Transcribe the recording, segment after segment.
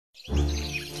Hey,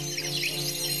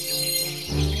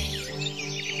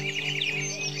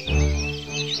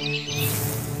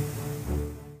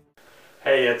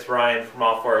 it's Ryan from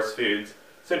All Forest Foods.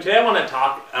 So today I want to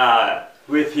talk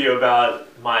with you about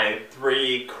my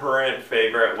 3 current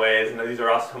favorite ways, and these are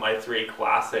also my 3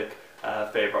 classic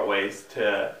favorite ways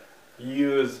to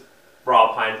use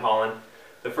raw pine pollen.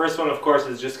 The first one, of course,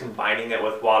 is just combining it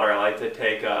with water. I like to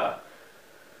take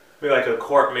maybe like a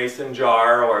quart mason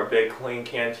jar or a big clean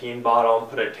canteen bottle and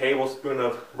put a tablespoon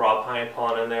of raw pine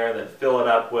pollen in there, and then fill it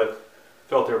up with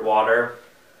filtered water.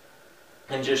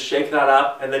 And just shake that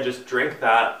up and then just drink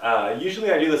that.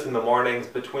 Usually I do this in the mornings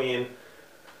between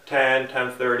 10,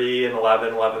 10:30 and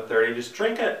 11, 11:30. Just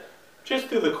drink it just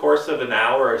through the course of an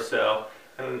hour or so.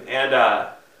 And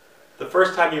the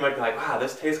first time you might be like, wow,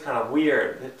 this tastes kind of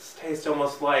weird. It tastes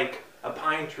almost like a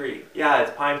pine tree. Yeah, it's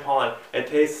pine pollen. It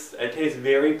tastes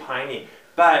very piney.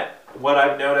 But what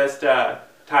I've noticed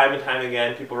time and time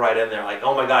again, people write in there like,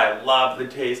 oh my God, I love the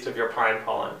taste of your pine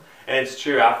pollen. And it's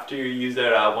true, after you use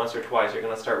it once or twice, you're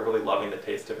going to start really loving the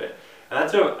taste of it. And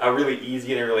that's a really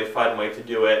easy and a really fun way to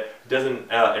do it. It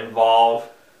doesn't involve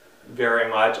very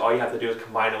much. All you have to do is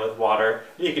combine it with water.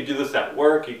 And you can do this at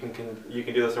work, you can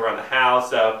do this around the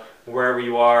house, wherever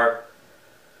you are.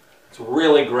 It's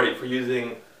really great for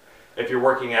using if you're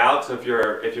working out, so if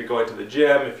you're going to the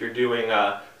gym, if you're doing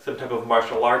some type of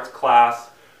martial arts class,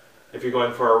 if you're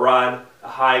going for a run, a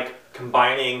hike,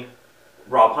 combining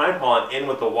raw pine pollen in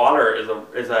with the water is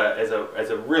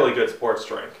a really good sports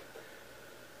drink.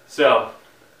 So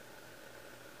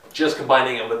just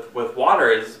combining it with water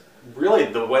is really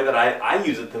the way that I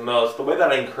use it the most, the way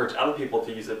that I encourage other people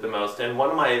to use it the most, and one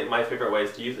of my favorite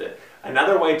ways to use it.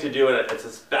 Another way to do it, it's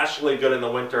especially good in the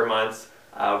winter months.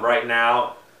 Right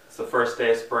now it's the first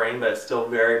day of spring, but it still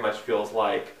very much feels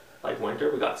like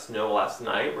winter. We got snow last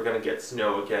night. We're going to get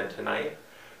snow again tonight.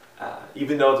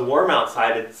 Even though it's warm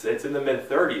outside, it's in the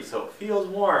mid-30s, so it feels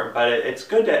warm. But it's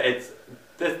good to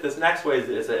this next way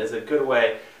is a good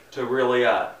way to really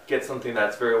get something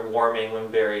that's very warming and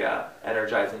very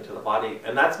energizing to the body.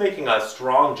 And that's making a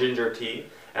strong ginger tea.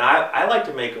 And I like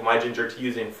to make my ginger tea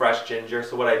using fresh ginger.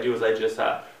 So what I do is I just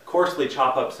coarsely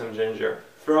chop up some ginger,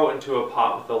 throw it into a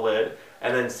pot with a lid,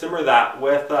 and then simmer that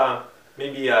with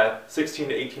maybe 16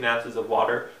 to 18 ounces of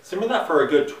water. Simmer that for a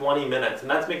good 20 minutes, and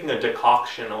that's making a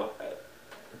decoction.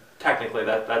 Technically,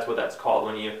 that's what that's called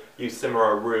when you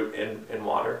simmer a root in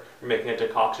water. You're making a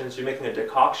decoction. So you're making a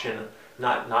decoction,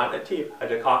 not a tea, a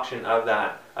decoction of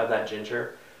that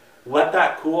ginger. Let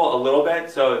that cool a little bit.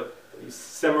 So you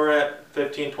simmer it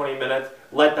 15-20 minutes.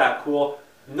 Let that cool.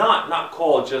 Not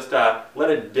cold. Just let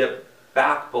it dip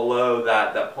back below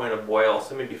that point of boil.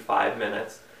 So maybe 5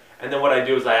 minutes. And then what I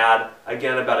do is I add,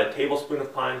 again, about a tablespoon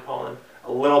of pine pollen,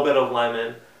 a little bit of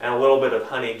lemon, and a little bit of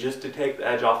honey just to take the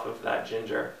edge off of that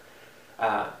ginger.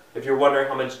 If you're wondering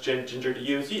how much ginger to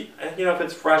use, you know, if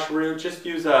it's fresh root, just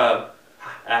use a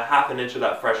half an inch of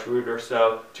that fresh root or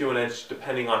so, to an inch,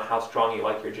 depending on how strong you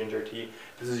like your ginger tea.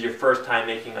 This is your first time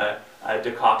making a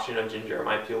decoction of ginger. It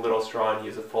might be a little strong,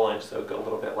 use a full inch, so go a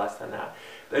little bit less than that.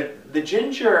 The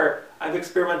ginger, I've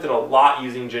experimented a lot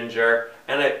using ginger,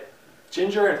 and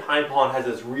ginger and pine pollen has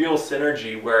this real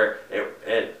synergy where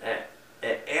it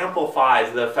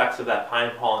amplifies the effects of that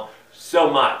pine pollen so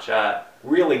much,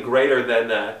 really greater than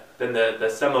the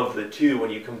sum of the two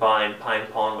when you combine pine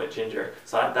pollen with ginger.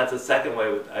 So that's a second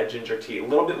way with ginger tea, a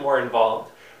little bit more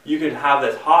involved. You could have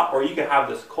this hot or you could have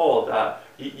this cold.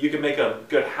 You can make a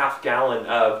good ½ gallon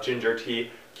of ginger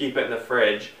tea, keep it in the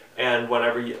fridge, and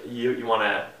whenever you want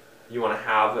to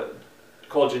have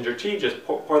cold ginger tea, just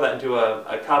pour that into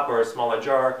a cup or a smaller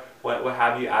jar, what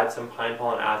have you, add some pine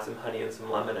pollen, add some honey and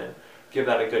some lemon, and give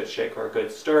that a good shake or a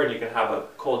good stir, and you can have a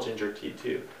cold ginger tea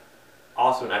too.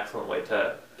 Also an excellent way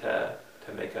to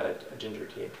make a ginger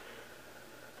tea.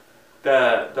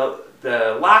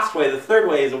 The last way, the third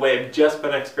way, is a way I've just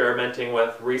been experimenting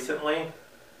with recently,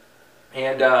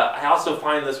 and I also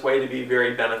find this way to be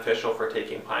very beneficial for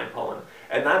taking pine pollen,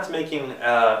 and that's making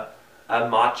a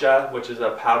matcha, which is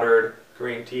a powdered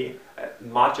green tea,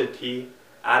 matcha tea,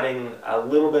 adding a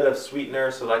little bit of sweetener,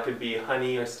 so that could be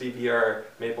honey or stevia or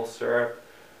maple syrup,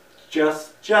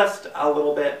 just a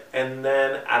little bit, and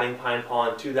then adding pine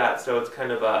pollen to that, so it's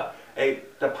kind of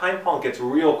the pine pollen gets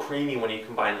real creamy when you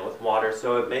combine it with water,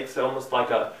 so it makes it almost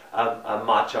like a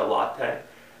matcha latte.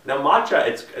 Now matcha,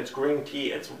 it's green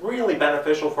tea. It's really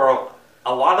beneficial for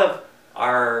a lot of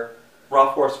our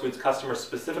Raw Forest Foods customers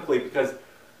specifically because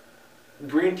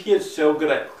green tea is so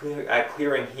good at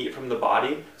clearing heat from the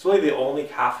body. It's really the only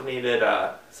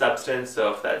caffeinated substance,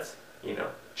 so if that's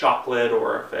chocolate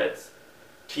or if it's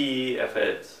tea, if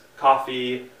it's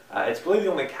coffee, It's really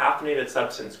the only caffeinated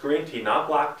substance, green tea, not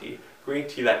black tea, green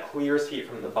tea that clears heat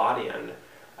from the body. And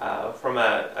from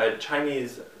a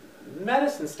Chinese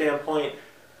medicine standpoint,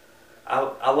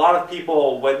 a lot of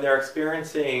people, when they're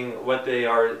experiencing what they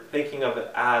are thinking of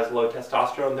as low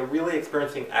testosterone, they're really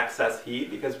experiencing excess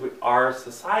heat because our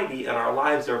society and our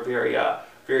lives are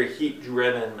very heat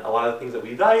driven. A lot of things that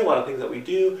we value, a lot of things that we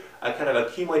do kind of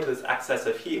accumulate to this excess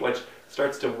of heat, which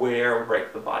starts to wear and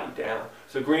break the body down.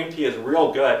 So green tea is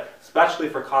real good, especially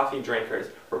for coffee drinkers.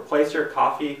 Replace your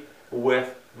coffee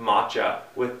with matcha,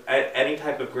 with any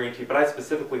type of green tea, but I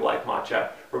specifically like matcha.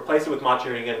 Replace it with matcha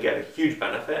and you're going to get a huge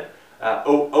benefit.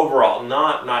 Overall,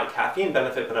 not caffeine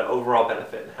benefit, but an overall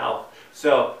benefit in health.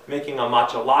 So making a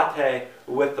matcha latte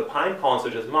with the pine pollen,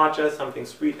 such as matcha, something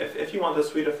sweet. If you want the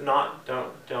sweet, if not,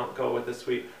 don't go with the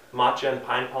sweet. Matcha and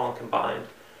pine pollen combined.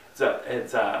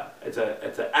 It's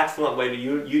an excellent way to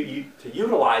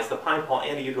utilize the pine pollen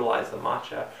and to utilize the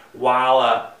matcha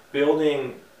while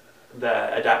building the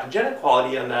adaptogenic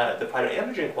quality and the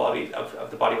phytoandrogen quality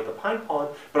of the body with the pine pollen,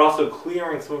 but also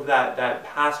clearing some of that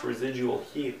past residual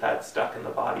heat that's stuck in the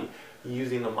body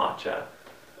using the matcha.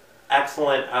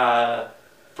 Excellent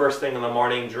first thing in the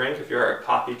morning drink if you're a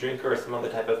coffee drinker or some other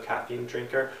type of caffeine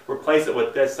drinker. Replace it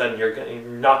with this and you're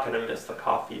not going to miss the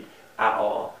coffee at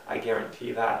all. I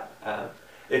guarantee that.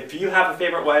 If you have a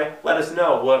favorite way, let us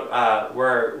know.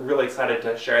 We're really excited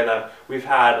to share them. We've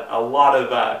had a lot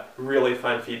of really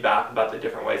fun feedback about the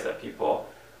different ways that people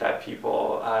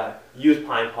use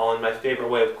pine pollen. My favorite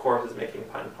way, of course, is making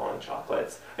pine pollen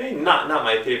chocolates. I mean, not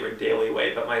my favorite daily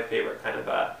way, but my favorite kind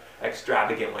of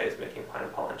extravagant way is making pine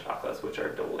pollen chocolates, which are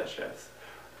delicious.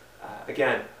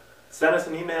 Again, send us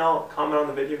an email, comment on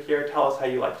the video here, tell us how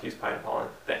you like to use pine pollen.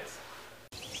 Thanks.